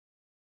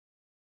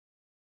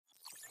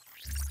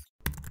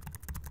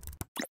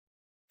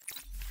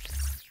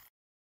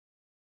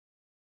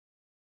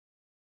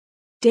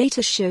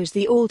Data shows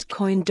the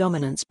altcoin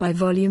dominance by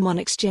volume on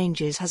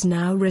exchanges has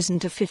now risen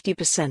to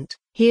 50%.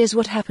 Here's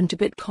what happened to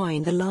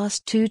Bitcoin the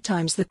last 2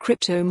 times the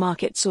crypto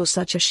market saw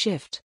such a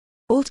shift.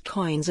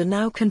 Altcoins are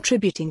now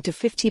contributing to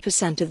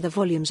 50% of the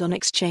volumes on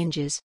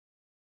exchanges.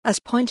 As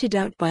pointed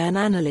out by an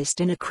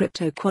analyst in a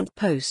CryptoQuant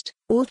post,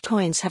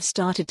 altcoins have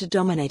started to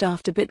dominate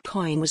after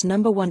Bitcoin was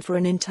number 1 for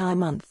an entire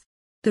month.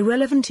 The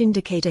relevant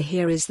indicator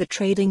here is the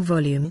trading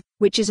volume,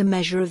 which is a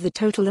measure of the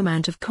total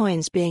amount of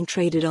coins being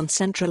traded on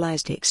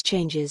centralized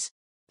exchanges.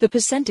 The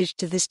percentage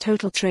to this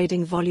total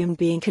trading volume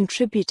being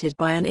contributed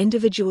by an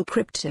individual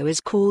crypto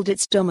is called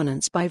its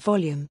dominance by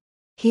volume.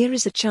 Here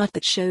is a chart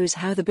that shows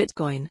how the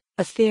Bitcoin,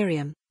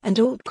 Ethereum, and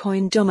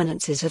altcoin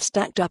dominances have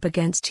stacked up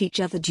against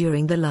each other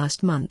during the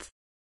last month.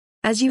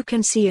 As you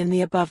can see in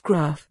the above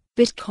graph,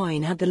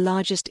 Bitcoin had the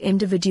largest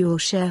individual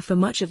share for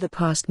much of the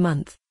past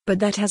month, but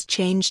that has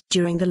changed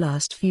during the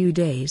last few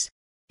days.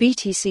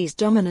 BTC's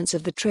dominance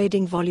of the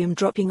trading volume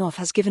dropping off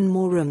has given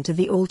more room to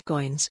the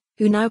altcoins,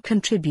 who now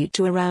contribute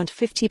to around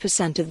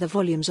 50% of the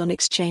volumes on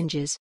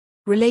exchanges.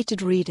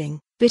 Related reading: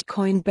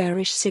 Bitcoin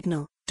bearish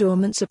signal,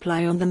 dormant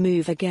supply on the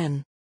move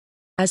again.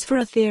 As for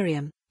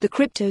Ethereum, the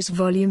crypto's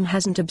volume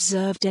hasn't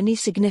observed any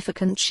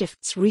significant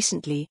shifts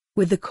recently,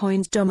 with the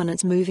coin's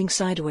dominance moving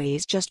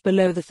sideways just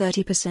below the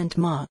 30%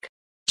 mark.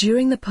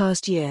 During the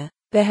past year,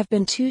 there have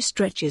been 2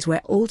 stretches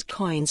where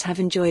altcoins have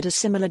enjoyed a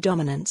similar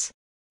dominance.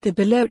 The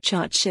below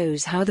chart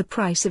shows how the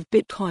price of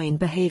Bitcoin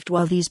behaved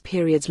while these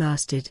periods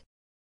lasted.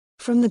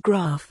 From the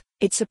graph,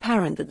 it's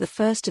apparent that the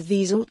first of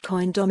these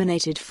altcoin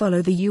dominated.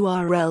 Follow the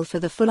URL for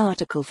the full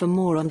article. For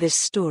more on this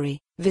story,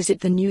 visit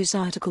the news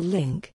article link.